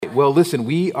right, well, listen,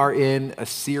 we are in a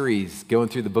series going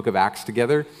through the book of Acts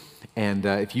together. And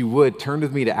if you would, turn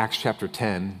with me to Acts chapter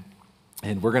 10.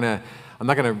 And I'm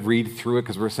not going to read through it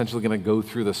because we're essentially going to go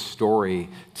through the story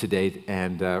today.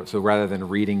 And so rather than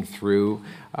reading through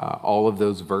all of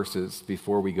those verses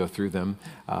before we go through them,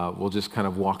 we'll just kind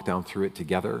of walk down through it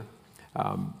together.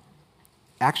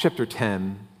 Acts chapter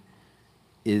 10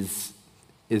 is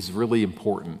really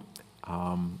important.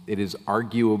 It is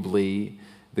arguably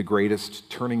the greatest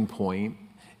turning point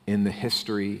in the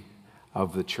history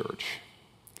of the church.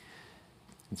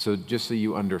 And so just so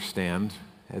you understand,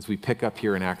 as we pick up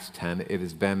here in Acts 10, it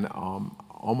has been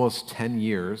almost 10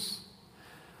 years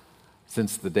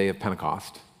since the day of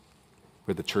Pentecost,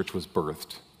 where the church was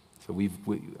birthed. So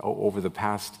over the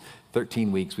past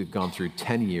 13 weeks, we've gone through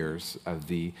 10 years of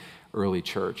the early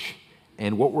church.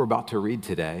 And what we're about to read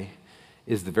today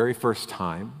is the very first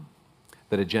time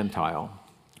that a Gentile,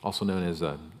 also known as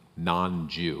a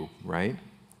non-Jew, right,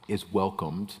 is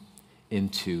welcomed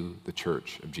into the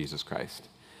church of Jesus Christ.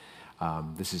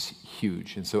 This is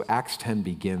huge. And so Acts 10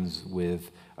 begins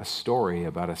with a story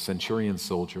about a centurion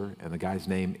soldier, and the guy's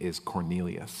name is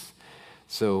Cornelius.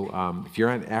 So if you're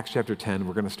on Acts chapter 10,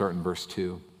 we're going to start in verse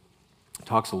 2. It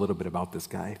talks a little bit about this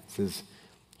guy. It says,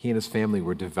 he and his family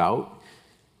were devout,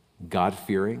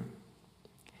 God-fearing.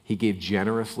 He gave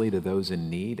generously to those in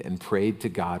need and prayed to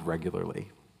God regularly.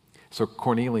 So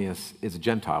Cornelius is a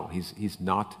Gentile. He's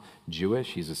not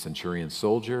Jewish. He's a centurion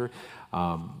soldier,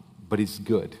 but he's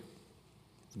good.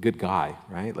 He's a good guy,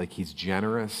 right? Like, he's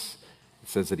generous. It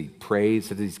says that he prays,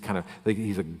 that he's kind of like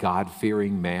he's a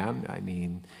God-fearing man. I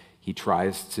mean, he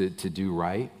tries to do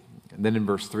right. And then in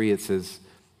verse 3 it says,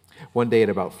 one day at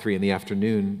about 3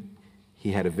 p.m,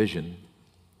 he had a vision.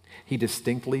 He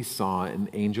distinctly saw an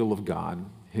angel of God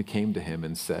who came to him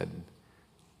and said,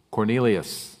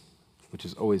 Cornelius, which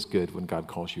is always good when God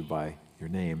calls you by your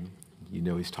name. You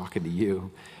know he's talking to you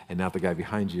and not the guy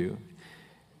behind you.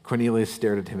 Cornelius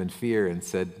stared at him in fear and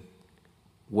said,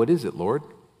 what is it, Lord?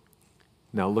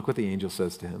 Now look what the angel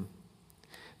says to him.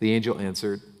 The angel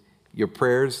answered, your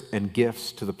prayers and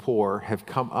gifts to the poor have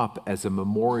come up as a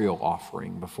memorial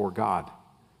offering before God.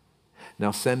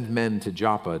 Now send men to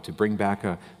Joppa to bring back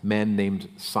a man named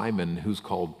Simon who's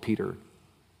called Peter.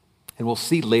 And we'll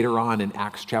see later on in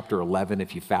Acts chapter 11,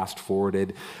 if you fast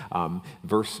forwarded,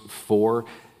 verse 4,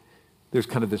 there's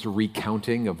kind of this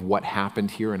recounting of what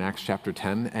happened here in Acts chapter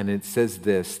 10. And it says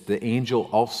this, the angel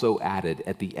also added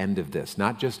at the end of this,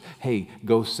 not just, hey,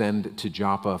 go send to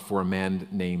Joppa for a man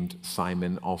named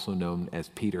Simon, also known as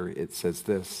Peter. It says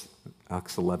this,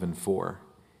 Acts 11:4.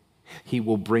 He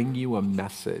will bring you a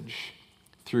message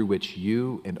through which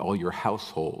you and all your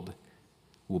household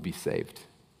will be saved.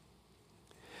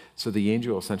 So the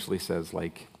angel essentially says,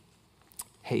 like,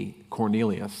 hey,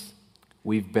 Cornelius,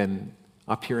 we've been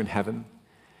up here in heaven,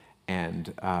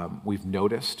 and we've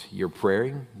noticed your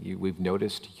praying, we've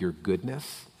noticed your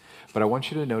goodness, but I want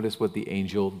you to notice what the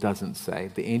angel doesn't say.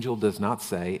 The angel does not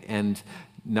say, and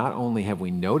not only have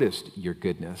we noticed your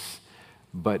goodness,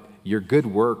 but your good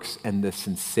works and the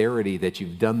sincerity that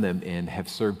you've done them in have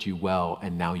served you well,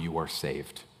 and now you are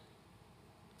saved.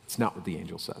 It's not what the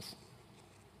angel says.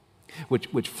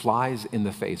 Which flies in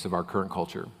the face of our current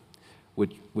culture,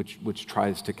 which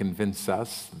tries to convince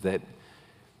us that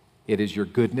it is your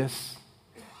goodness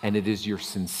and it is your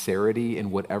sincerity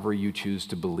in whatever you choose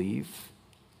to believe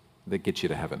that gets you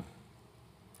to heaven.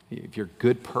 If you're a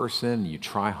good person, you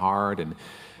try hard, and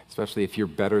especially if you're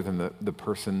better than the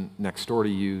person next door to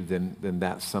you, then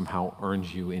that somehow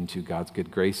earns you into God's good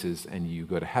graces and you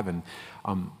go to heaven.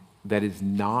 That is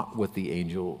not what the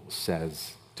angel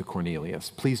says to Cornelius.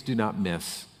 Please do not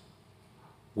miss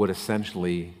what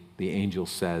essentially the angel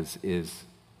says is,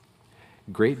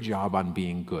 great job on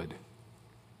being good,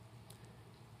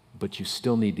 but you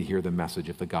still need to hear the message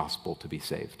of the gospel to be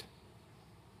saved.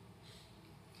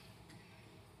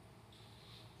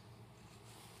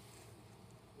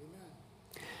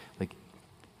 Amen. Like,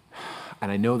 and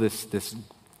I know this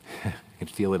I can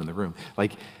feel it in the room.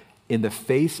 Like, in the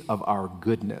face of our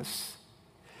goodness,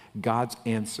 God's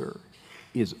answer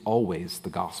is always the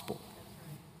gospel.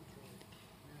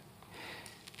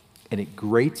 And it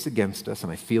grates against us,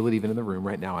 and I feel it even in the room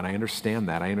right now, and I understand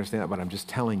that, but I'm just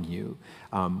telling you,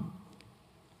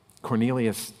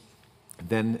 Cornelius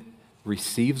then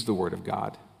receives the word of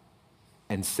God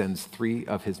and sends 3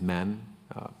 of his men,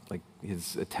 like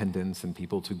his attendants and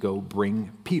people, to go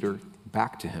bring Peter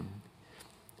back to him.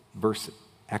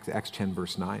 Acts 10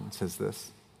 verse 9 says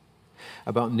this,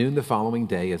 about noon the following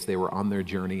day, as they were on their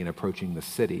journey and approaching the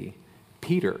city,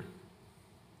 Peter,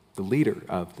 the leader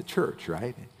of the church,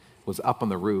 right, was up on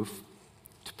the roof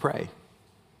to pray.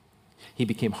 He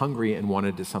became hungry and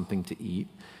wanted something to eat.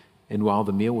 And while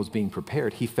the meal was being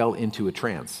prepared, he fell into a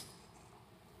trance.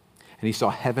 And he saw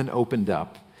heaven opened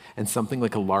up and something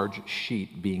like a large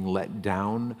sheet being let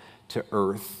down to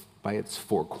earth by its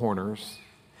four corners.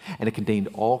 And it contained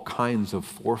all kinds of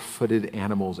four-footed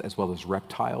animals as well as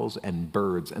reptiles and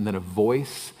birds. And then a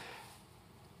voice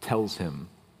tells him,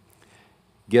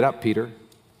 "Get up, Peter,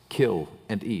 kill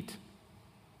and eat."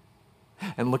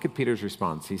 And look at Peter's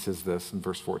response. He says this in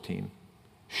verse 14,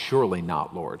 "Surely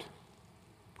not, Lord,"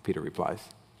 Peter replies.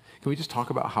 Can we just talk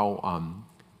about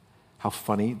how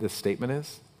funny this statement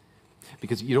is?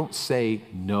 Because you don't say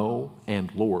no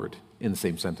and Lord in the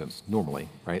same sentence normally,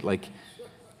 right? Like,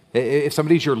 if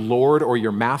somebody's your Lord or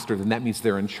your master, then that means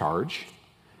they're in charge.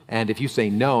 And if you say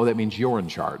no, that means you're in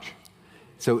charge.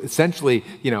 So essentially,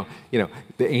 the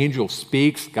angel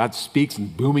speaks, God speaks in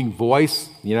booming voice,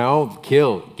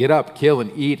 kill, get up, kill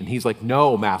and eat. And he's like,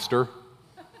 "No, master."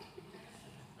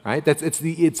 Right? It's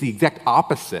the exact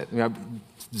opposite.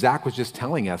 Zach was just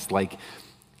telling us, like,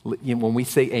 when we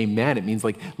say amen, it means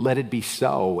like, let it be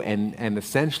so. And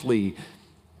essentially,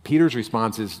 Peter's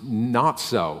response is, "Not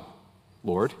so,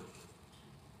 Lord,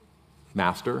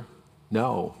 master,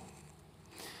 no."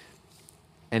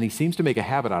 And he seems to make a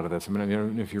habit out of this. I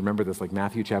don't know if you remember this, like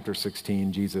Matthew chapter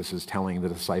 16, Jesus is telling the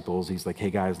disciples, he's like, "Hey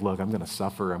guys, look, I'm going to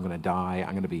suffer, I'm going to die,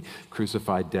 I'm going to be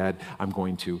crucified, dead, I'm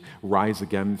going to rise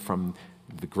again from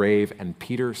the grave." And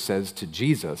Peter says to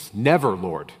Jesus, "Never,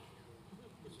 Lord.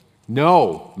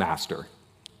 No, master."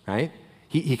 Right?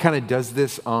 He kind of does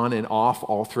this on and off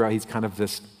all throughout. He's kind of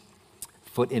this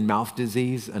foot in mouth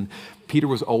disease. And Peter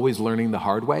was always learning the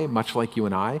hard way, much like you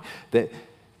and I, that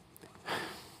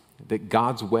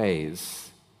God's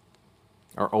ways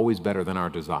are always better than our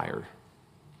desire.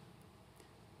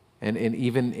 And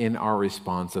even in our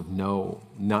response of no,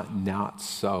 not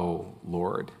so,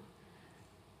 Lord,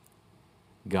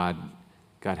 God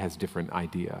has different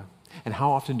idea. And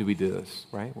how often do we do this,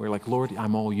 right? We're like, "Lord,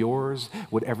 I'm all yours.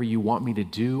 Whatever you want me to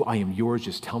do, I am yours.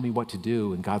 Just tell me what to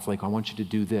do." And God's like, "I want you to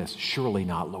do this." "Surely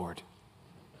not, Lord.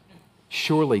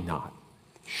 Surely not.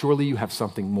 Surely you have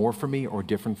something more for me or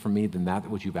different for me than that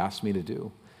which you've asked me to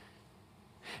do."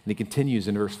 And he continues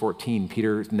in verse 14.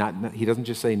 Peter, he doesn't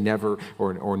just say never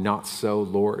or not so,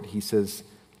 Lord. He says,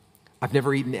 "I've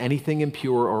never eaten anything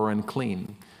impure or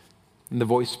unclean." And the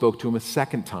voice spoke to him a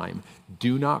second time,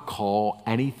 "Do not call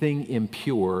anything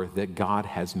impure that God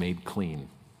has made clean."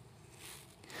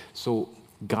 So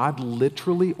God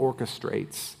literally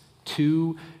orchestrates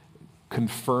two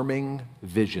confirming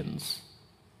visions.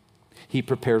 He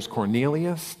prepares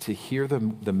Cornelius to hear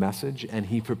the message, and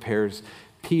he prepares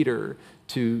Peter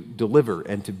to deliver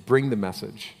and to bring the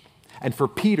message. And for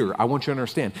Peter, I want you to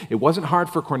understand, it wasn't hard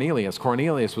for Cornelius.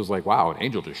 Cornelius was like, "Wow, an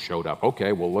angel just showed up.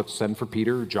 Okay, well, let's send for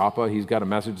Peter, Joppa. He's got a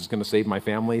message that's going to save my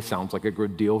family. Sounds like a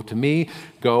good deal to me."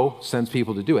 Go, sends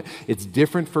people to do it. It's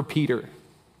different for Peter.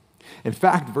 In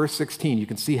fact, verse 16, you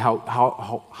can see how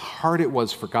hard it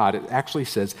was for God. It actually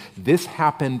says this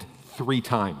happened 3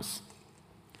 times.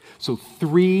 So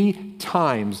 3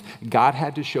 times, God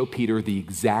had to show Peter the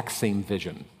exact same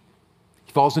vision.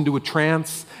 He falls into a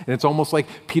trance, and it's almost like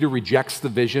Peter rejects the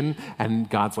vision, and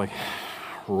God's like,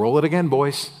 "Roll it again,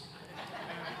 boys."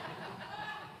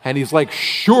 And he's like,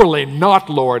 "Surely not,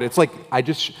 Lord." It's like, I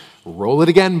just roll it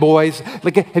again, boys.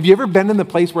 Like, have you ever been in the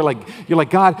place where, like, you're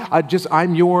like, "God,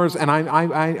 I'm yours, and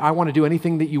I want to do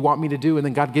anything that you want me to do," and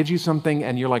then God gives you something,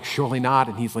 and you're like, "Surely not,"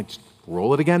 and he's like, "Just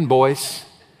roll it again, boys.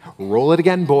 Roll it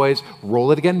again, boys.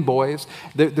 Roll it again, boys."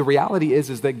 The reality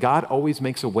is that God always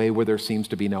makes a way where there seems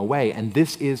to be no way, and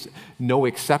this is no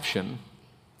exception.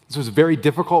 This was a very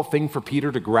difficult thing for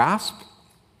Peter to grasp.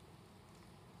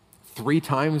 3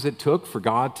 times it took for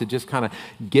God to just kind of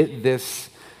get this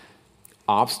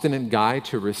obstinate guy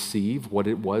to receive what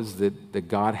it was that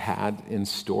God had in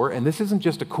store. And this isn't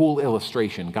just a cool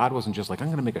illustration. God wasn't just like, "I'm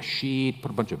going to make a sheet,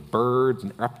 put a bunch of birds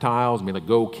and reptiles, and be like,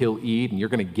 go, kill, eat, and you're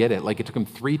going to get it." Like, it took him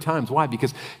 3 times. Why?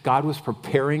 Because God was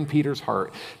preparing Peter's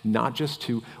heart, not just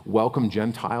to welcome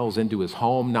Gentiles into his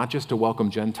home, not just to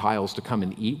welcome Gentiles to come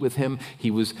and eat with him. He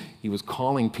was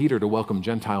calling Peter to welcome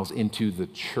Gentiles into the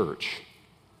church.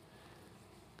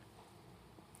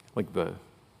 Like the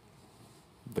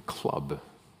club,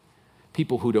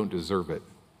 people who don't deserve it.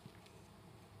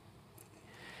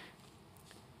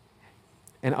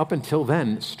 And up until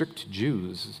then, strict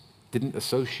Jews didn't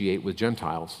associate with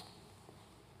Gentiles.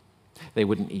 They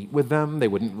wouldn't eat with them. They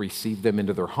wouldn't receive them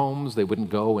into their homes. They wouldn't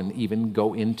go and even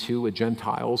go into a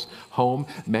Gentile's home.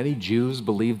 Many Jews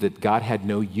believed that God had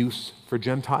no use for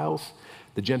Gentiles.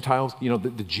 The Gentiles,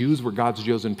 the Jews were God's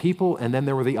chosen people, and then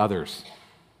there were the others.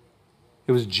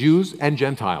 It was Jews and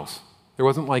Gentiles. There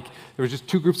wasn't like, there was just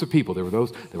two groups of people. There were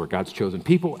those that were God's chosen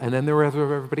people, and then there were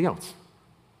everybody else.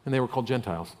 And they were called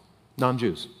Gentiles,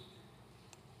 non-Jews.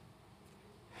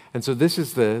 And so this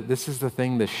is the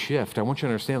thing, the shift. I want you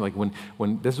to understand, like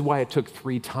when this is why it took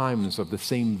 3 times of the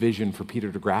same vision for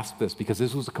Peter to grasp this, because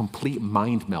this was a complete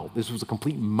mind melt. This was a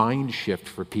complete mind shift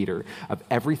for Peter of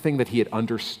everything that he had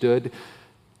understood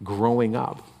growing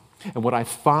up. And what I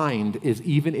find is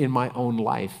even in my own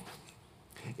life,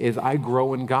 is I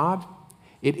grow in God,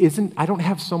 I don't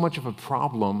have so much of a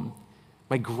problem.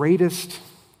 My greatest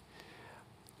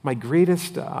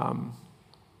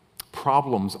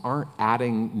problems aren't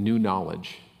adding new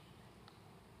knowledge.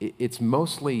 It's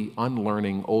mostly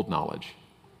unlearning old knowledge,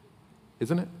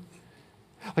 isn't it?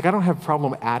 Like, I don't have a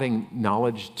problem adding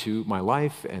knowledge to my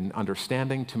life and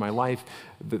understanding to my life.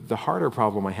 The harder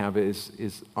problem I have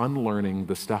is unlearning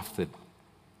the stuff that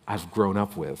I've grown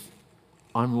up with,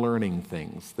 unlearning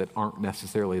things that aren't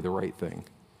necessarily the right thing.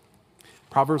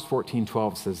 Proverbs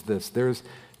 14:12 says this,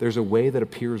 there's a way that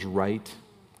appears right,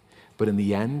 but in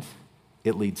the end,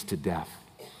 it leads to death.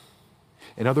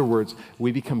 In other words,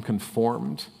 we become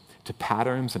conformed to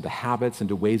patterns and to habits and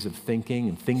to ways of thinking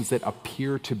and things that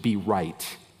appear to be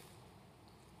right.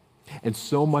 And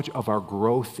so much of our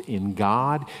growth in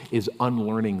God is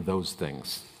unlearning those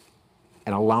things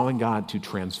and allowing God to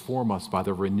transform us by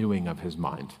the renewing of his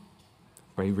mind,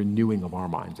 right? Renewing of our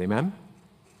minds. Amen?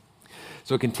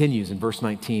 So it continues in verse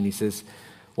 19. He says,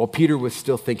 while Peter was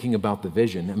still thinking about the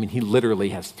vision, I mean, he literally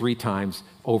has 3 times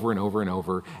over and over and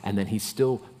over, and then he's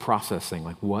still processing,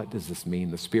 like, what does this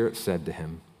mean? The Spirit said to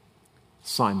him,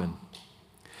 Simon,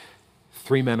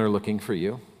 3 men are looking for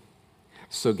you,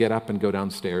 so get up and go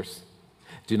downstairs.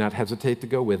 Do not hesitate to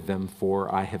go with them,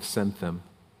 for I have sent them.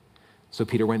 So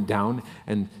Peter went down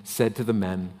and said to the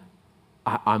men,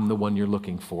 I'm the one you're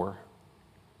looking for.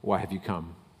 Why have you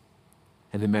come?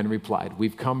 And the men replied,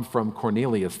 we've come from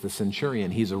Cornelius, the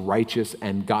centurion. He's a righteous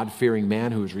and God-fearing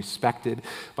man who is respected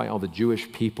by all the Jewish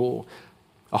people.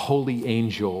 A holy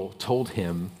angel told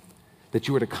him that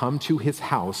you were to come to his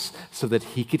house so that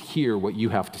he could hear what you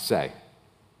have to say.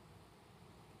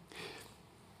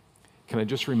 Can I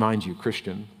just remind you,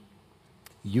 Christian,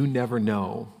 you never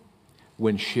know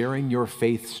when sharing your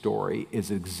faith story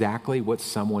is exactly what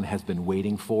someone has been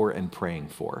waiting for and praying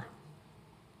for.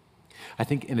 I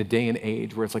think in a day and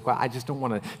age where it's like, well, I just don't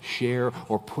want to share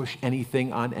or push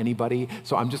anything on anybody,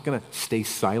 so I'm just going to stay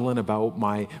silent about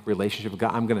my relationship with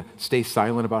God. I'm going to stay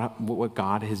silent about what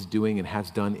God is doing and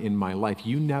has done in my life.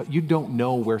 You don't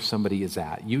know where somebody is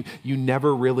at. You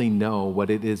never really know what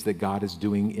it is that God is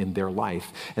doing in their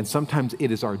life. And sometimes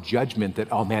it is our judgment that,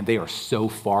 oh man, they are so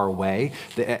far away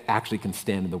that it actually can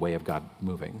stand in the way of God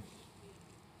moving.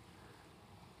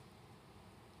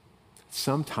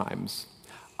 Sometimes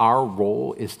our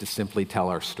role is to simply tell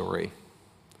our story.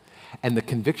 And the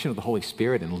conviction of the Holy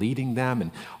Spirit and leading them and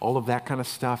all of that kind of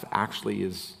stuff actually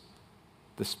is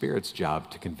the Spirit's job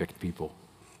to convict people.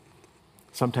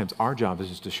 Sometimes our job is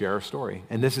just to share our story.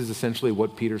 And this is essentially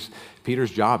what Peter's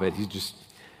job is. He's just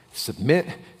submit,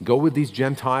 go with these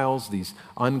Gentiles, these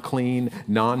unclean,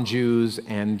 non-Jews,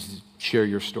 and share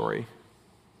your story.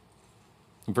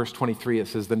 In verse 23, it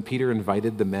says, then Peter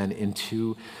invited the men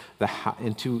into the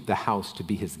house to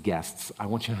be his guests. I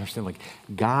want you to understand, like,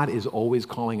 God is always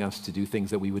calling us to do things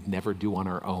that we would never do on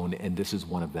our own, and this is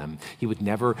one of them. He would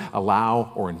never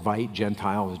allow or invite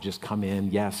Gentiles to just come in,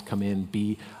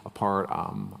 be a part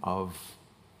of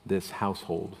this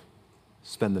household,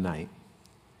 spend the night.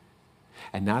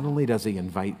 And not only does he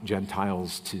invite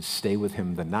Gentiles to stay with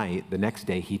him the night, the next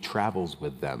day he travels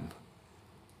with them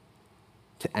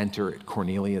to enter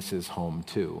Cornelius' home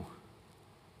too.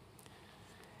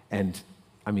 And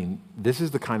I mean, this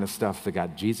is the kind of stuff that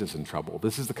got Jesus in trouble.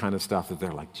 This is the kind of stuff that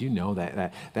they're like, do you know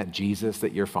that Jesus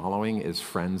that you're following is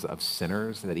friends of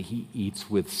sinners, that he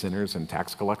eats with sinners and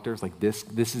tax collectors? Like this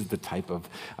is the type of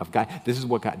guy. This is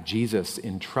what got Jesus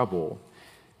in trouble.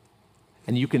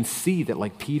 And you can see that,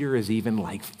 like, Peter is even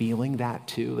like feeling that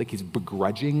too. Like, he's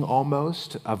begrudging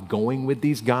almost of going with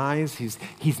these guys.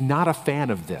 He's not a fan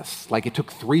of this. Like, it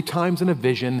took 3 times in a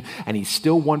vision and he's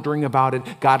still wondering about it.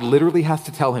 God literally has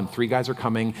to tell him, 3 guys are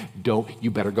coming.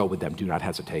 You better go with them. Do not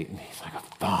hesitate. And he's like,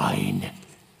 fine. You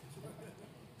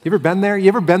ever been there? You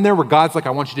ever been there where God's like,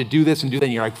 I want you to do this and do that,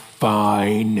 and you're like,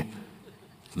 fine.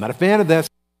 I'm not a fan of this.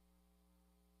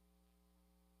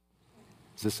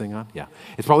 Is this thing on? Yeah.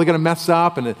 It's probably going to mess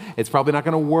up and it's probably not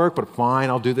going to work, but fine,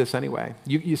 I'll do this anyway.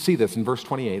 You see this in verse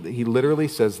 28. He literally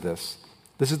says this.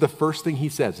 This is the first thing he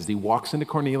says as he walks into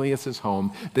Cornelius'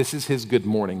 home. This is his good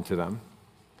morning to them.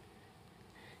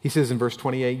 He says in verse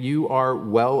 28, you are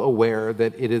well aware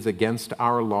that it is against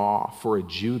our law for a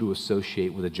Jew to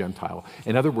associate with a Gentile.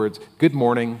 In other words, good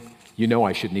morning, you know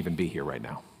I shouldn't even be here right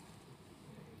now.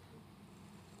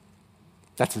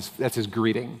 That's his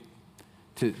greeting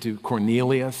to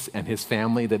Cornelius and his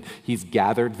family, that he's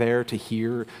gathered there to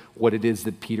hear what it is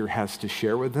that Peter has to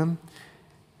share with them.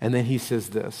 And then he says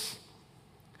this,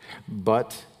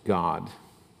 but God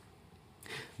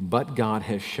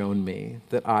has shown me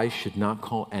that I should not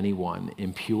call anyone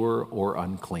impure or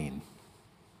unclean.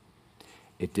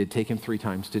 It did take him 3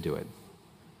 times to do it.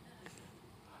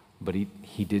 But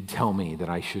he did tell me that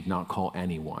I should not call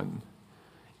anyone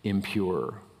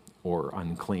impure or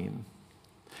unclean.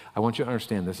 I want you to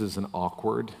understand this is an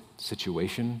awkward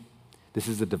situation. This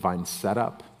is a divine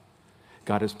setup.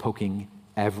 God is poking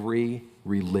every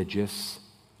religious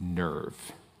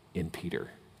nerve in Peter.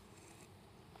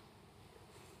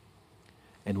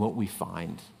 And what we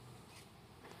find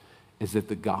is that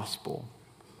the gospel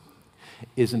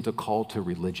isn't a call to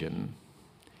religion.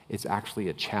 It's actually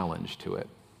a challenge to it.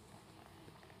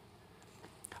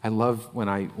 I love when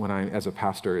I as a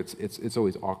pastor, it's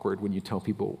always awkward when you tell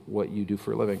people what you do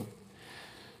for a living.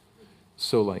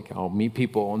 So like I'll meet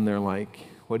people and they're like,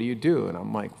 what do you do? And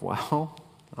I'm like, well,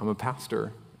 I'm a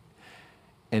pastor.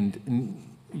 And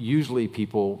usually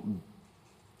people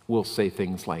will say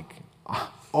things like,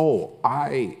 oh,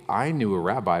 I knew a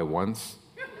rabbi once.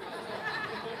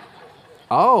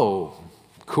 Oh,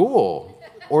 cool.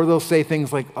 Or they'll say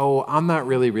things like, oh, I'm not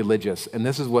really religious. And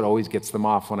this is what always gets them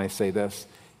off when I say this.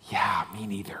 Yeah, me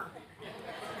neither.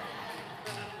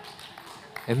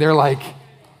 And they're like,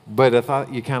 but I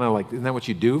thought you kind of like, isn't that what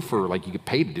you do for, like, you get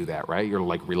paid to do that, right? You're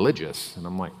like religious. And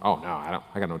I'm like, oh, no,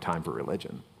 I got no time for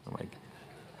religion. I'm like,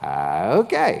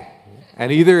 okay.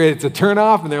 And either it's a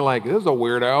turnoff and they're like, this is a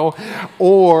weirdo,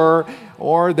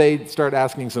 or they start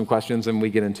asking some questions and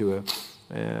we get into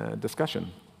a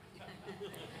discussion.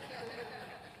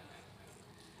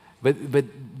 But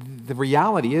the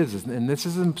reality is, and this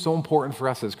is so important for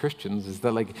us as Christians, is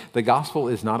that like the gospel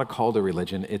is not a call to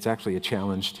religion, it's actually a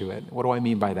challenge to it. What do I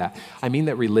mean by that? I mean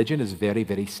that religion is very,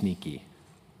 very sneaky.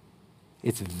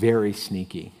 It's very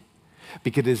sneaky.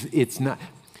 Because it's not,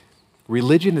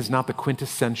 religion is not the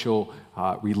quintessential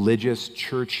religious,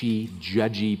 churchy,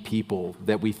 judgy people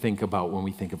that we think about when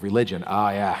we think of religion. Oh,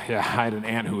 yeah, I had an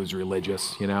aunt who was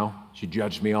religious, you know. She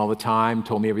judged me all the time,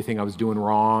 told me everything I was doing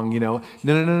wrong, you know.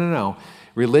 No.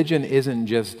 Religion isn't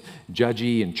just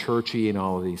judgy and churchy and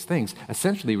all of these things.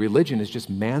 Essentially, religion is just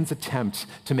man's attempt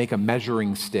to make a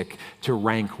measuring stick to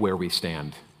rank where we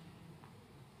stand.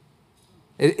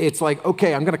 It's like,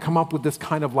 okay, I'm going to come up with this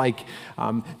kind of like,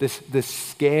 this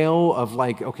scale of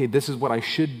like, okay, this is what I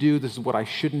should do, this is what I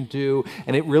shouldn't do.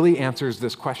 And it really answers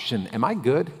this question, am I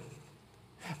good?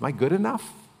 Am I good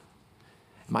enough?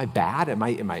 Am I bad? Am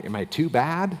I too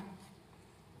bad?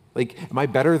 Like, am I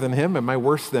better than him? Am I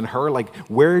worse than her? Like,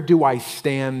 where do I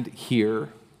stand here?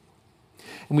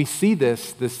 And we see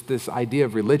this idea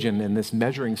of religion and this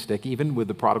measuring stick, even with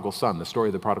the prodigal son, the story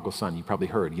of the prodigal son. You probably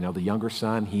heard, you know, the younger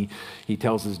son, he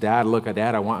tells his dad, look,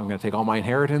 Dad, I'm going to take all my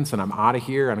inheritance and I'm out of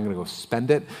here and I'm going to go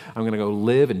spend it. I'm going to go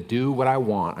live and do what I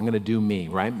want. I'm going to do me,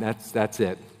 right? That's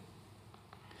it.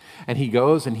 And he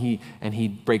goes and he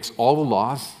breaks all the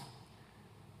laws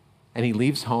and he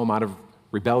leaves home out of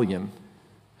rebellion.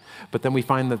 But then we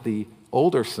find that the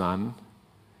older son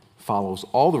follows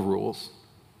all the rules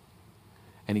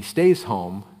and he stays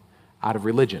home out of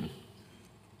religion.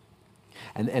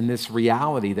 And this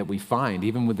reality that we find,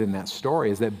 even within that story,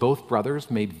 is that both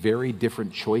brothers made very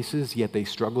different choices, yet they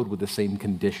struggled with the same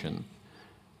condition.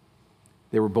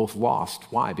 They were both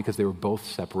lost. Why? Because they were both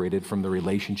separated from the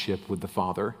relationship with the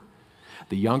father.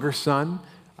 The younger son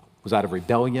was out of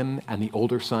rebellion, and the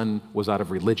older son was out of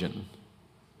religion.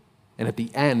 And at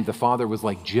the end, the father was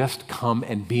like, just come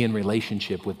and be in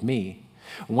relationship with me.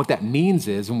 And what that means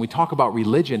is, when we talk about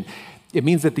religion, it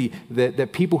means that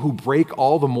that people who break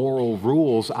all the moral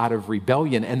rules out of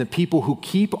rebellion and the people who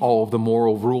keep all of the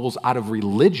moral rules out of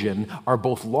religion are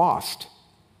both lost.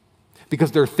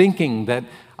 Because they're thinking that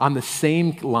on the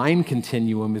same line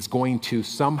continuum is going to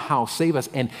somehow save us.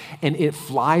 And it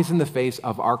flies in the face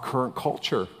of our current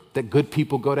culture, that good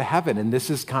people go to heaven. And this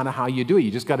is kind of how you do it.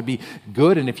 You just got to be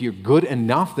good. And if you're good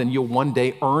enough, then you'll one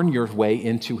day earn your way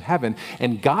into heaven.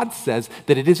 And God says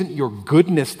that it isn't your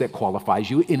goodness that qualifies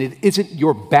you, and it isn't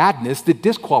your badness that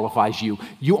disqualifies you.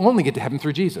 You only get to heaven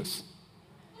through Jesus.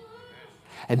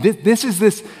 And this is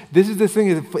this thing,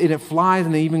 and it flies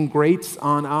and it even grates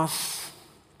on us.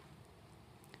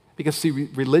 Because, see,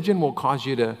 religion will cause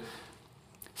you to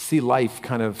see life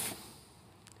kind of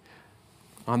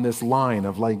on this line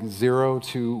of like 0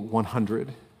 to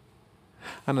 100.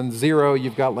 And on 0,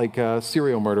 you've got like a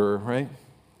serial murderer, right?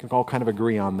 Can all kind of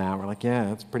agree on that. We're like, yeah,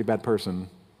 that's a pretty bad person.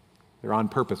 They're on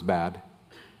purpose bad.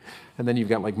 And then you've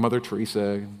got like Mother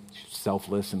Teresa,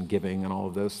 selfless and giving and all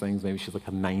of those things. Maybe she's like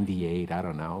a 98, I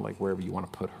don't know, like wherever you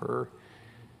want to put her.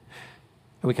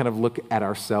 And we kind of look at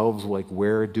ourselves like,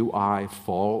 where do I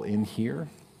fall in here?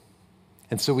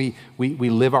 And so we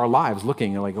live our lives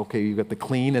looking like, okay, you've got the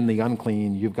clean and the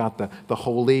unclean. You've got the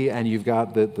holy and you've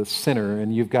got the sinner.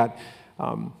 And you've got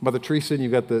Mother Teresa and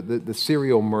you've got the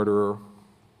serial murderer.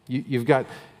 You've got,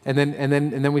 and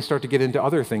then we start to get into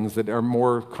other things that are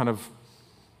more kind of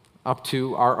up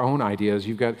to our own ideas.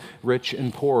 You've got rich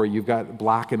and poor, you've got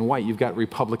black and white, you've got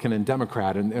Republican and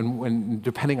Democrat, and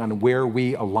depending on where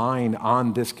we align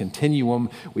on this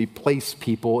continuum, we place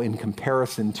people in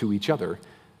comparison to each other.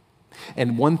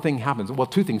 And one thing happens, well,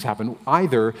 two things happen.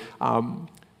 Either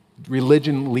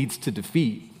religion leads to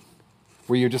defeat,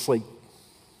 where you're just like,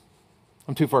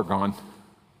 I'm too far gone.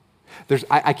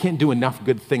 I can't do enough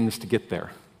good things to get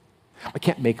there. I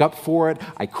can't make up for it.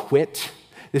 I quit.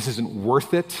 This isn't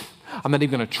worth it. I'm not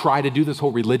even going to try to do this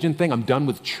whole religion thing. I'm done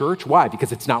with church. Why?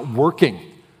 Because it's not working.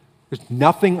 There's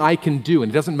nothing I can do, and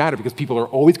it doesn't matter because people are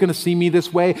always going to see me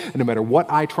this way, and no matter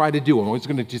what I try to do, I'm always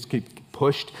going to just keep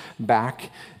pushed back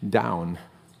down.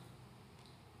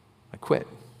 I quit.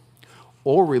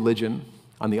 Or religion,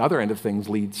 on the other end of things,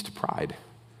 leads to pride.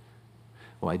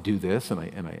 Well, I do this, and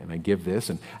I give this,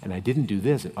 and I didn't do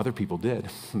this, and other people did,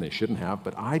 and they shouldn't have,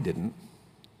 but I didn't.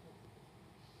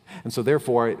 And so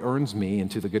therefore, it earns me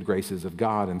into the good graces of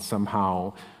God and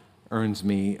somehow earns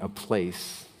me a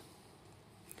place.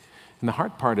 And the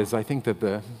hard part is I think that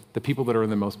the people that are in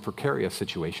the most precarious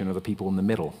situation are the people in the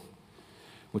middle,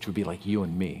 which would be like you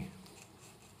and me.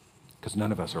 Because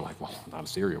none of us are like, well, I'm not a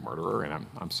serial murderer, and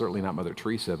I'm certainly not Mother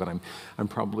Teresa, but I'm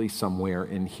probably somewhere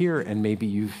in here, and maybe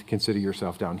you consider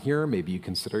yourself down here, maybe you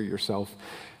consider yourself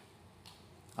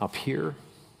up here.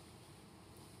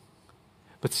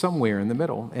 But somewhere in the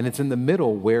middle. And it's in the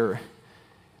middle where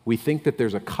we think that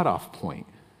there's a cutoff point.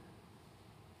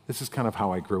 This is kind of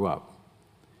how I grew up.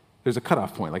 There's a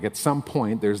cutoff point. Like at some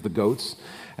point, there's the goats,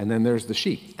 and then there's the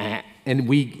sheep.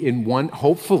 And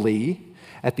hopefully,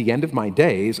 at the end of my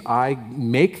days, I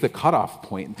make the cutoff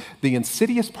point. The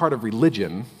insidious part of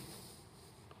religion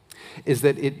is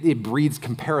that it breeds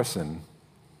comparison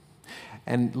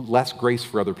and less grace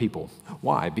for other people.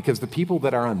 Why? Because the people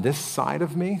that are on this side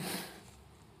of me,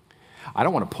 I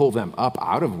don't want to pull them up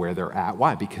out of where they're at.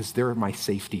 Why? Because they're my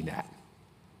safety net.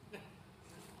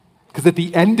 Because at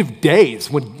the end of days,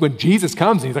 when Jesus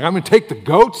comes and he's like, I'm going to take the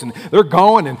goats and they're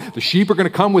going and the sheep are going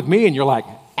to come with me, and you're like,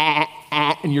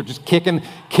 and you're just kicking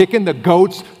the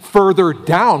goats further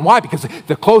down. Why? Because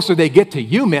the closer they get to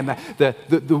you, man,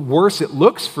 the worse it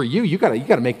looks for you. You got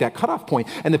to make that cutoff point.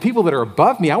 And the people that are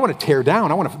above me, I want to tear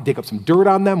down. I want to dig up some dirt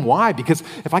on them. Why? Because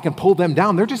if I can pull them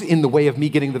down, they're just in the way of me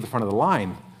getting to the front of the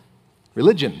line.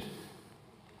 Religion,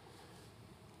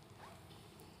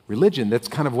 that's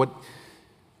kind of what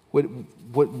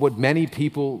many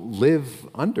people live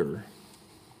under.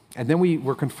 And then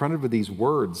we're confronted with these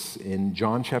words in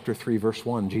John chapter 3, verse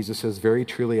 1. Jesus says, very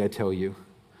truly I tell you,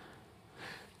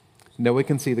 no one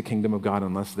can see the kingdom of God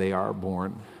unless they are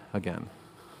born again.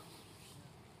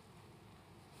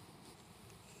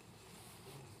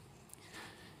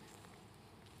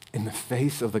 In the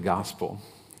face of the gospel,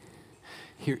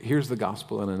 here's the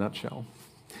gospel in a nutshell.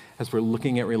 As we're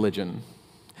looking at religion,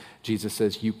 Jesus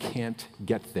says, you can't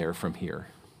get there from here.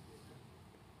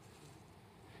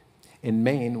 In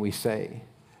Maine, we say,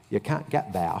 you can't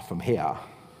get there from here.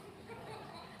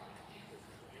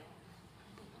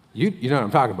 You know what I'm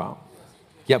talking about.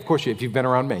 Yeah, of course, if you've been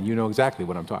around Maine, you know exactly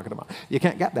what I'm talking about. You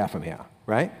can't get there from here,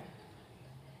 right?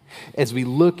 As we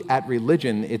look at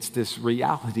religion, it's this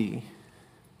reality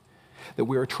that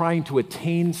we are trying to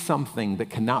attain something that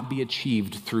cannot be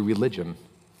achieved through religion.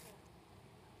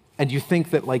 And you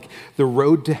think that like the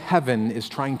road to heaven is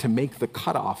trying to make the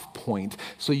cutoff point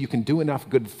so you can do enough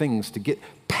good things to get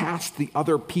past the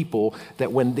other people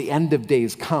that when the end of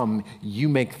days come, you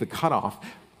make the cutoff.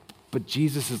 But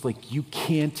Jesus is like, you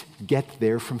can't get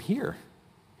there from here.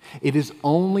 It is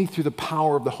only through the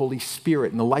power of the Holy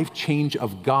Spirit and the life change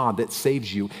of God that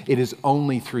saves you. It is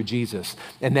only through Jesus.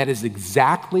 And that is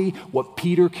exactly what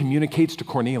Peter communicates to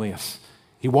Cornelius.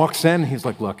 He walks in, he's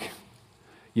like, look,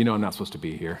 you know I'm not supposed to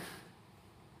be here.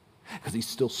 Because he's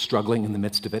still struggling in the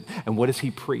midst of it. And what does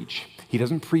he preach? He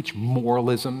doesn't preach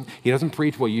moralism. He doesn't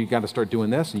preach, well, you got to start doing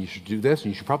this, and you should do this,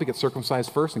 and you should probably get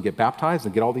circumcised first and get baptized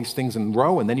and get all these things in a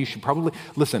row, and then you should probably,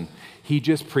 listen, he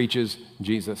just preaches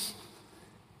Jesus.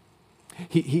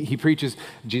 He preaches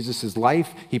Jesus'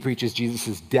 life. He preaches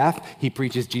Jesus' death. He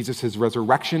preaches Jesus'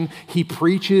 resurrection. He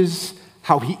preaches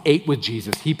how he ate with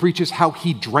Jesus. He preaches how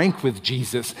he drank with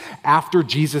Jesus after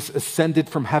Jesus ascended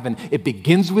from heaven. It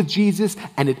begins with Jesus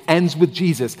and it ends with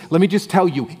Jesus. Let me just tell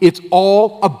you, it's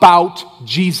all about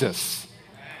Jesus.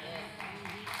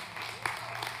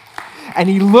 And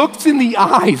he looks in the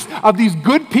eyes of these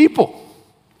good people,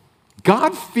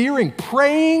 God-fearing,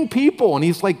 praying people, and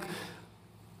he's like,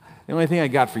 the only thing I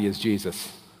got for you is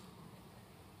Jesus.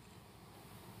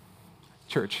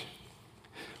 Church,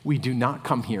 we do not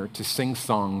come here to sing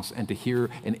songs and to hear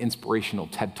an inspirational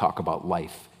TED Talk about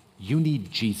life. You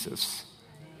need Jesus.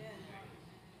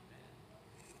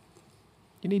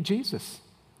 You need Jesus.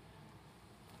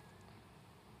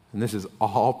 And this is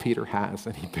all Peter has.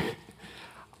 And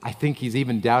I think he's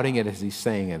even doubting it as he's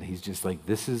saying it. He's just like,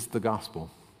 this is the gospel,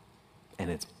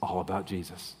 and it's all about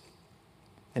Jesus.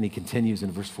 And he continues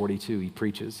in verse 42, he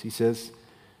preaches. He says,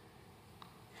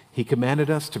 he commanded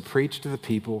us to preach to the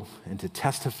people and to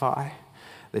testify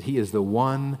that he is the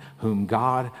one whom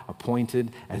God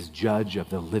appointed as judge of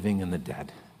the living and the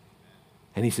dead.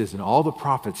 And he says, and all the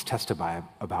prophets testify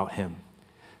about him,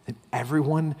 that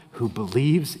everyone who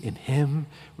believes in him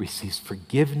receives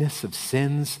forgiveness of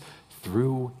sins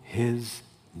through his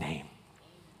name.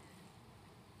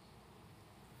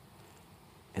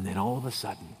 And then all of a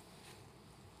sudden,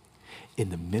 in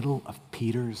the middle of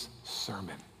Peter's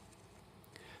sermon,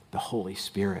 the Holy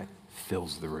Spirit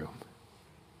fills the room.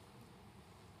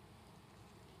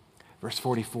 Verse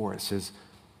 44, it says,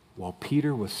 while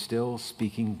Peter was still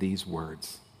speaking these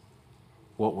words,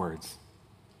 what words?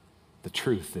 The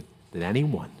truth that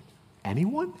anyone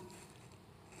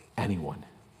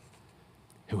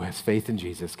who has faith in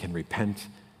Jesus can repent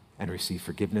and receive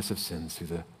forgiveness of sins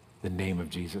through the name of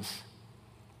Jesus.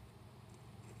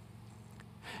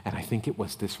 And I think it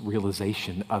was this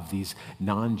realization of these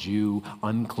non-Jew,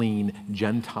 unclean,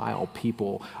 Gentile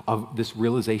people, of this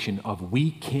realization of we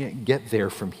can't get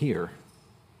there from here,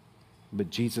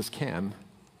 but Jesus can,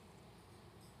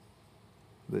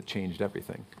 that changed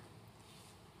everything.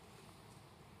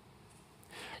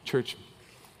 Church,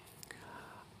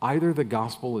 either the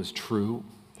gospel is true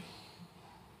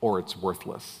or it's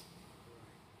worthless.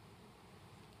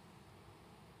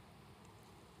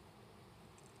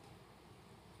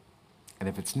 And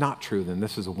if it's not true, then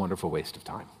this is a wonderful waste of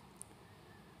time.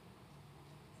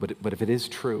 But if it is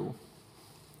true,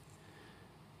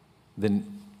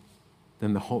 then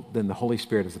the Holy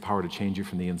Spirit has the power to change you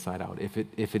from the inside out.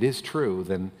 If it is true,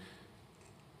 then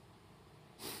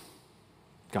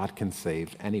God can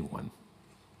save anyone.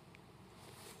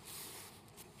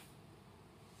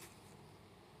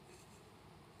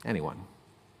 Anyone.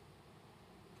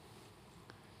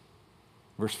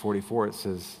 Verse 44, it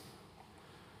says,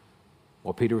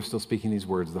 while Peter was still speaking these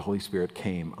words, the Holy Spirit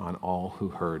came on all who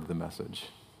heard the message.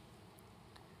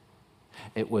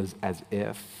 It was as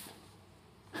if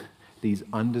these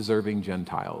undeserving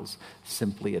Gentiles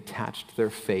simply attached their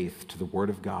faith to the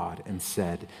Word of God and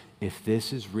said, if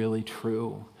this is really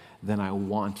true, then I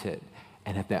want it.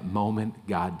 And at that moment,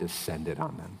 God descended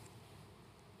on them.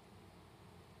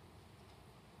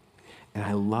 And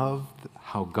I love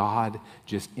how God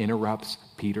just interrupts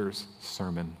Peter's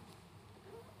sermon.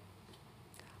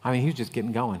 I mean, he's just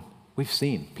getting going. We've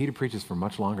seen Peter preaches for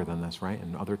much longer than this, right?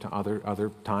 And other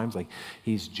times, like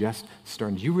he's just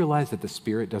starting. Do you realize that the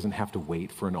Spirit doesn't have to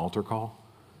wait for an altar call?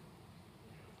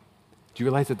 Do you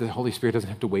realize that the Holy Spirit doesn't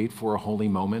have to wait for a holy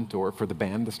moment or for the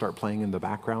band to start playing in the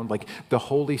background? Like the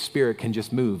Holy Spirit can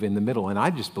just move in the middle. And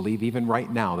I just believe even right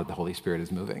now that the Holy Spirit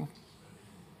is moving.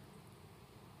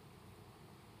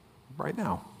 Right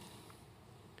now.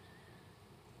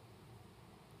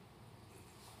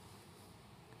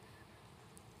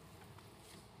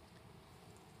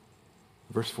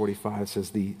 Verse 45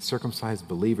 says, the circumcised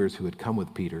believers who had come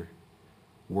with Peter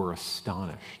were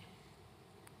astonished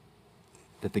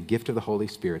that the gift of the Holy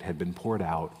Spirit had been poured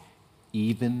out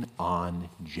even on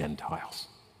Gentiles.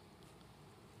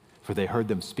 For they heard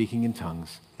them speaking in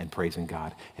tongues and praising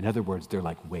God. In other words, they're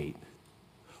like, wait,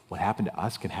 what happened to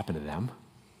us can happen to them?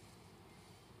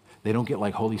 They don't get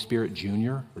like Holy Spirit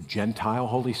Junior or Gentile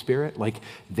Holy Spirit. Like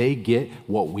they get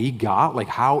what we got. Like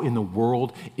how in the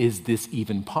world is this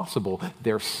even possible?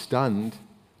 They're stunned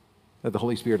that the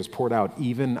Holy Spirit is poured out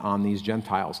even on these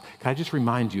Gentiles. Can I just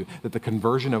remind you that the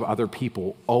conversion of other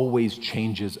people always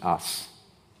changes us?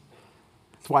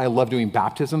 That's why I love doing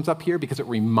baptisms up here, because it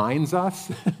reminds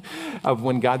us of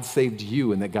when God saved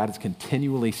you and that God is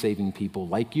continually saving people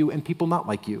like you and people not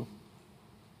like you.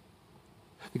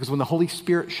 Because when the Holy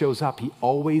Spirit shows up, he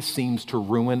always seems to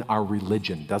ruin our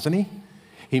religion, doesn't he?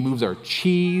 He moves our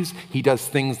cheese. He does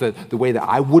things the way that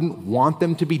I wouldn't want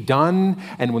them to be done.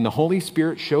 And when the Holy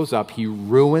Spirit shows up, he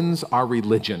ruins our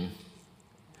religion.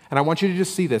 And I want you to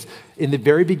just see this. In the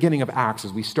very beginning of Acts,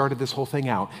 as we started this whole thing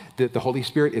out, the Holy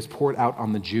Spirit is poured out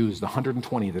on the Jews, the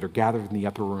 120 that are gathered in the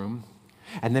upper room.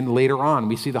 And then later on,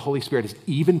 we see the Holy Spirit is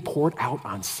even poured out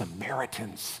on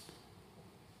Samaritans.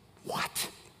 What?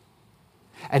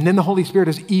 And then the Holy Spirit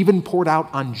is even poured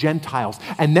out on Gentiles.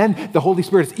 And then the Holy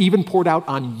Spirit is even poured out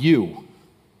on you.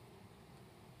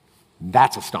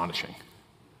 That's astonishing.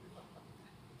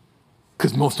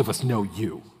 Because most of us know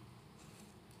you.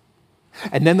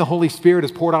 And then the Holy Spirit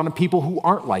is poured out on people who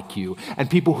aren't like you, and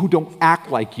people who don't act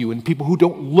like you, and people who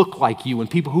don't look like you, and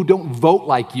people who don't vote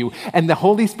like you. And the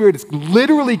Holy Spirit is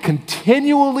literally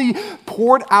continually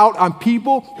poured out on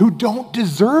people who don't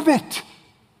deserve it.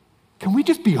 Can we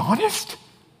just be honest?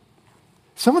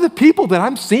 Some of the people that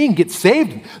I'm seeing get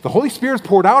saved, the Holy Spirit's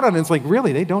poured out on, and it's like,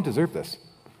 really, they don't deserve this.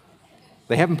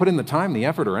 They haven't put in the time, the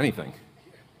effort, or anything.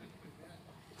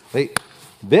 They're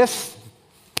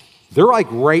like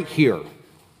right here.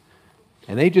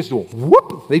 And they just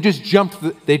whoop, they just jumped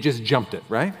it,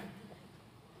 right?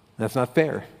 That's not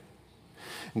fair.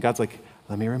 And God's like,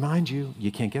 let me remind you,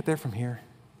 you can't get there from here.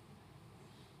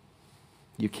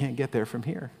 You can't get there from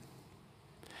here.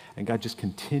 And God just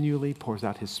continually pours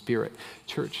out his Spirit.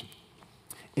 Church,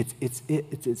 it's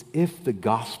as if the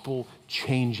gospel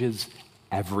changes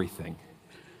everything.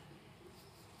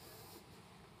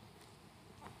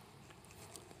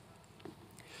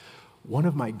 One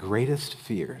of my greatest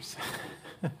fears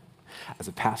as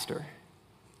a pastor,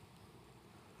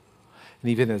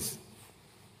 and even as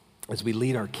we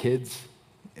lead our kids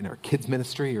in our kids'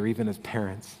 ministry, or even as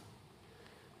parents,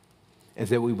 is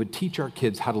that we would teach our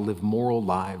kids how to live moral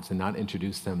lives and not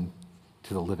introduce them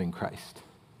to the living Christ.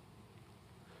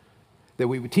 That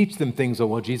we would teach them things, oh,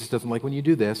 well, Jesus doesn't like when you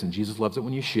do this, and Jesus loves it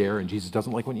when you share, and Jesus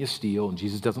doesn't like when you steal, and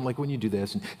Jesus doesn't like when you do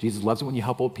this, and Jesus loves it when you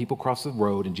help old people cross the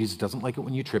road, and Jesus doesn't like it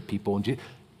when you trip people.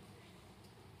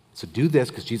 So do this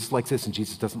because Jesus likes this, and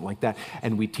Jesus doesn't like that.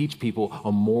 And we teach people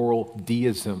a moral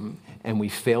deism, and we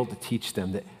fail to teach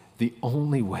them that the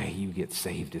only way you get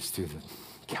saved is through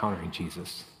encountering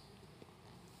Jesus.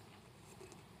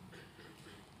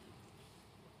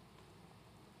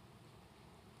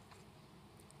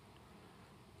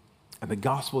 And the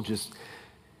gospel just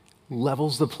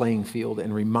levels the playing field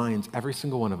and reminds every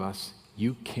single one of us,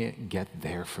 you can't get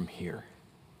there from here.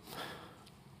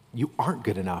 You aren't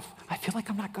good enough. I feel like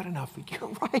I'm not good enough. You're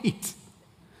right.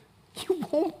 You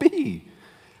won't be.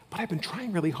 But I've been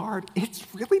trying really hard. It's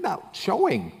really not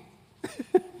showing.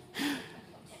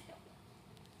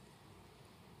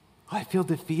 I feel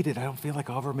defeated. I don't feel like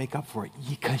I'll ever make up for it.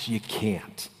 Because you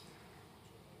can't.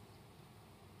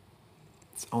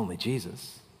 It's only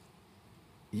Jesus.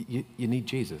 You need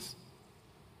Jesus.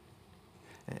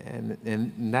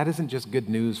 And that isn't just good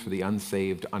news for the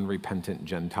unsaved, unrepentant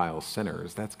Gentile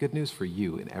sinners. That's good news for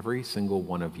you and every single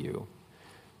one of you,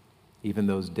 even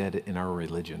those dead in our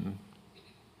religion.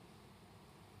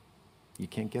 You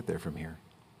can't get there from here.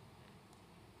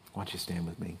 Why don't you stand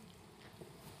with me?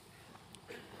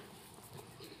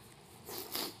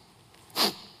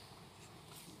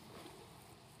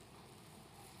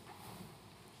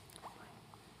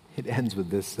 It ends with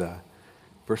this,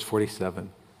 verse 47.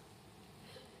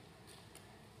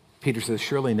 Peter says,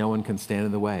 surely no one can stand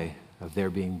in the way of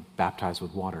their being baptized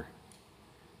with water.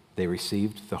 They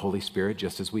received the Holy Spirit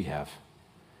just as we have.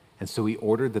 And so he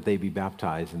ordered that they be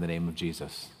baptized in the name of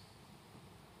Jesus.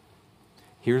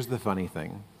 Here's the funny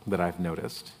thing that I've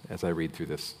noticed as I read through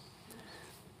this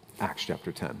Acts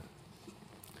chapter 10.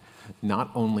 Not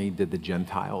only did the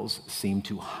Gentiles seem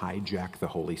to hijack the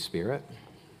Holy Spirit,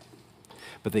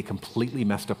 but they completely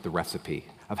messed up the recipe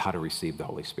of how to receive the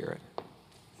Holy Spirit.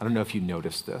 I don't know if you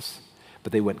noticed this,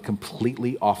 but they went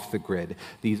completely off the grid.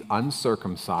 These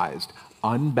uncircumcised,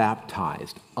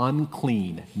 unbaptized,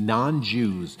 unclean,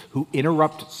 non-Jews who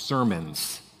interrupt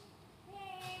sermons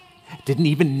didn't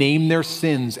even name their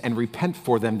sins and repent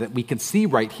for them, that we can see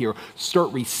right here,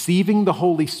 start receiving the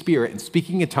Holy Spirit and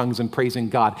speaking in tongues and praising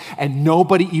God, and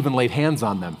nobody even laid hands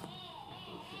on them.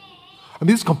 I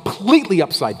mean, this is completely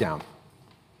upside down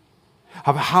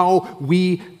of how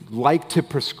we like to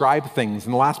prescribe things.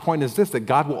 And the last point is this, that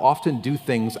God will often do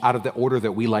things out of the order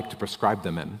that we like to prescribe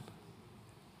them in.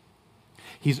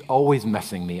 He's always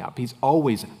messing me up. He's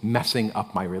always messing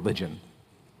up my religion.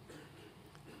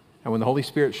 And when the Holy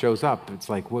Spirit shows up, it's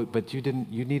like, well, but you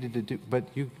needed to do,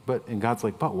 and God's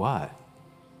like, but what?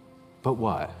 But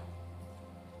what?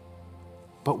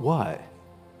 But what?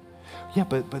 Yeah,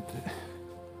 but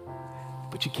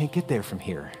you can't get there from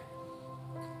here.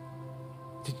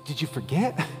 Did you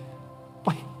forget?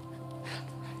 Like,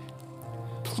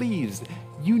 please,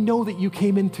 you know that you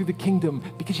came into the kingdom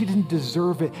because you didn't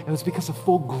deserve it, and it was because of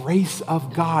full grace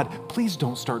of God. Please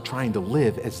don't start trying to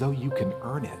live as though you can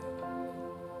earn it.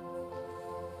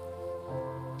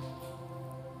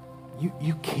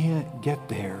 You can't get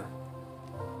there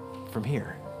from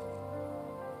here.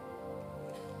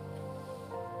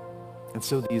 And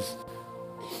so these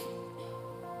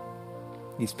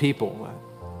people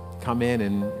come in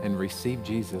and receive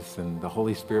Jesus, and the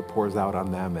Holy Spirit pours out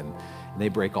on them, and they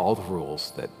break all the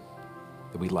rules that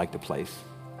we like to place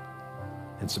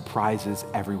and surprises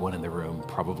everyone in the room,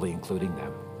 probably including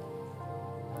them.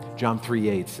 John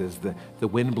 3:8 says, the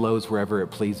wind blows wherever it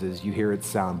pleases. You hear its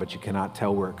sound, but you cannot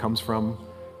tell where it comes from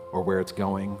or where it's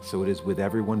going. So it is with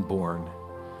everyone born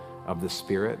of the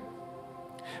Spirit.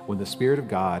 When the Spirit of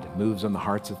God moves on the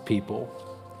hearts of people,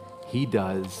 he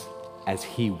does as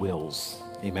he wills.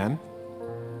 Amen?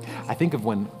 I think of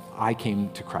when I came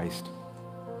to Christ.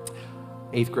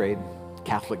 8th grade,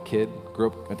 Catholic kid, grew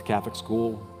up at the Catholic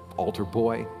school, altar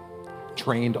boy,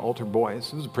 trained altar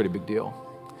boys. It was a pretty big deal.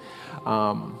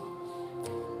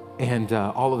 And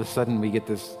all of a sudden we get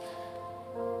this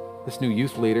new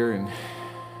youth leader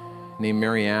named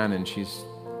Marianne, and she's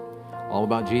all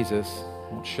about Jesus.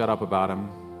 Won't shut up about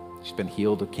him. She's been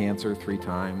healed of cancer 3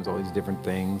 times, all these different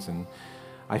things. And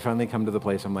I finally come to the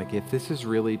place, I'm like, if this is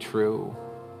really true,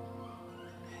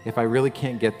 if I really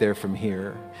can't get there from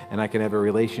here, and I can have a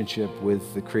relationship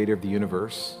with the creator of the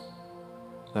universe,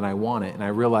 then I want it. And I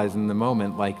realized in the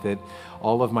moment, like, that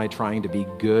all of my trying to be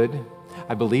good,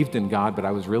 I believed in God, but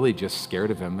I was really just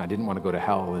scared of him. I didn't want to go to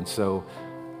hell. And so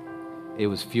it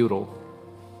was futile.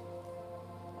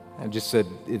 I just said,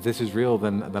 if this is real,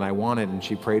 then I want it. And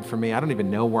she prayed for me. I don't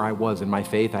even know where I was in my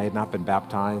faith. I had not been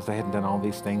baptized. I hadn't done all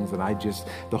these things. And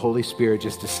the Holy Spirit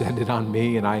just descended on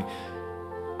me. And I've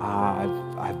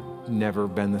never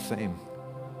been the same.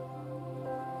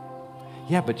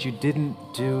 Yeah, but you didn't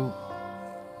do,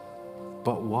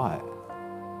 but what?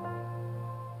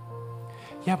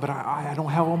 Yeah, but I don't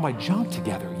have all my junk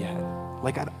together yet.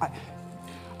 Like,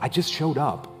 I just showed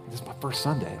up. This is my first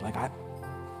Sunday. Like,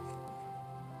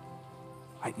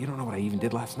 you don't know what I even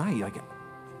did last night. Like,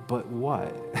 but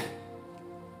what?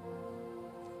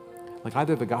 Like,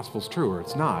 either the gospel's true or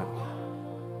it's not.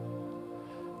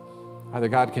 Either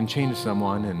God can change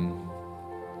someone and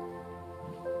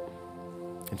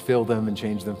fill them and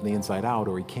change them from the inside out,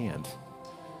 or he can't.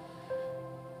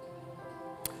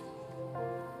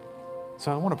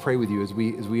 So I want to pray with you as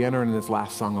we enter into this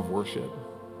last song of worship.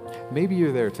 Maybe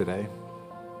you're there today.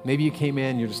 Maybe you came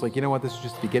in, you're just like, you know what, this is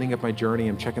just the beginning of my journey.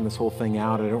 I'm checking this whole thing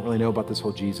out. I don't really know about this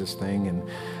whole Jesus thing, and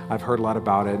I've heard a lot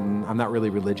about it, and I'm not really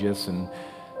religious,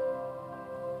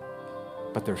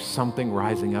 but there's something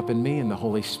rising up in me, and the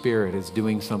Holy Spirit is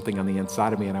doing something on the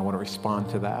inside of me, and I want to respond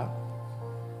to that.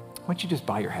 Why don't you just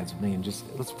bow your heads with me and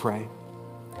let's pray.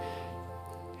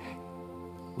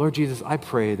 Lord Jesus, I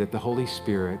pray that the Holy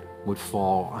Spirit would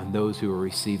fall on those who are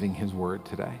receiving his word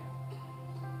today.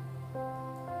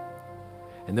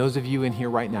 And those of you in here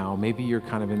right now, maybe you're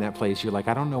kind of in that place. You're like,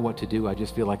 I don't know what to do. I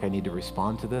just feel like I need to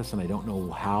respond to this, and I don't know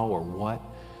how or what.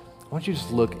 Why don't you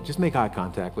just make eye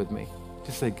contact with me.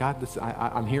 Just say, God,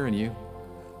 I'm hearing you.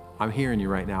 I'm hearing you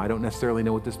right now. I don't necessarily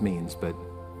know what this means, but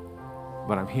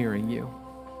I'm hearing you.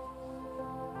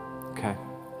 Okay.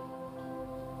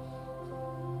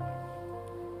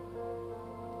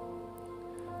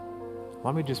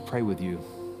 Let me just pray with you.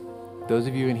 Those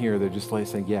of you in here, they're just like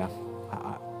saying, yeah,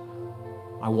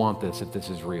 I want this if this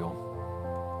is real.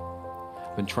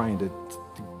 I've been trying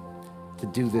to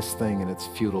do this thing and it's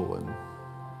futile, and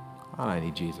I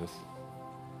need Jesus.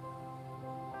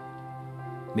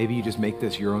 Maybe you just make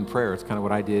this your own prayer. It's kind of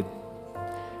what I did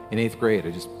in 8th grade.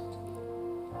 I just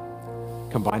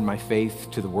combined my faith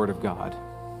to the Word of God.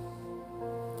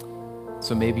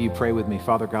 So maybe you pray with me,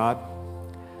 Father God,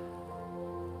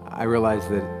 I realize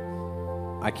that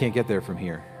I can't get there from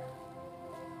here.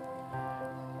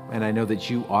 And I know that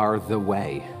you are the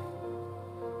way.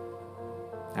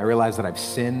 I realize that I've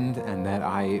sinned and that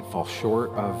I fall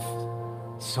short of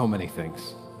so many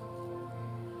things.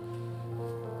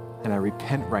 And I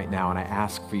repent right now, and I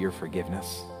ask for your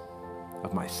forgiveness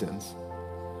of my sins.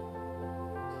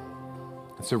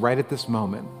 And so right at this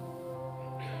moment,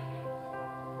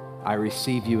 I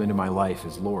receive you into my life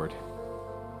as Lord.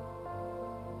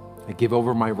 I give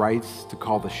over my rights to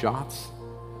call the shots,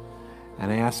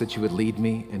 and I ask that you would lead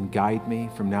me and guide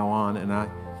me from now on, and I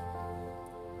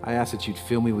ask that you'd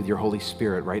fill me with your Holy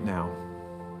Spirit right now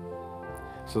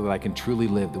so that I can truly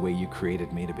live the way you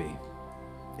created me to be.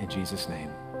 In Jesus'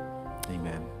 name,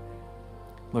 amen.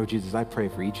 Lord Jesus, I pray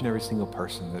for each and every single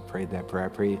person that prayed that prayer. I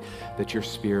pray that your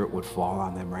Spirit would fall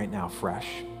on them right now fresh.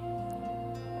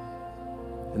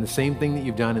 And the same thing that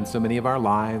you've done in so many of our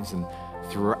lives and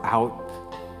throughout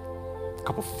a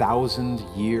couple thousand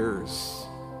years,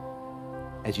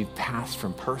 as you've passed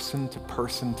from person to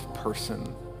person to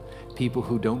person, people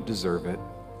who don't deserve it,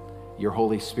 your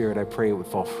Holy Spirit, I pray it would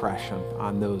fall fresh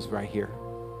on those right here.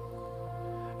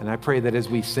 And I pray that as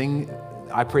we sing,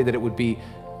 I pray that it would be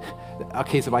a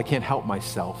case of I can't help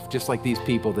myself, just like these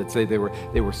people that say they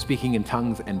were speaking in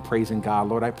tongues and praising God.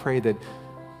 Lord, I pray that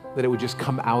it would just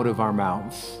come out of our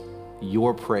mouths,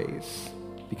 your praise,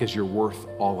 because you're worth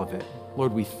all of it.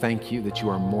 Lord, we thank you that you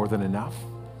are more than enough,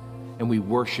 and we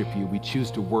worship you. We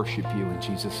choose to worship you in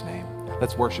Jesus' name.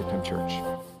 Let's worship him, church.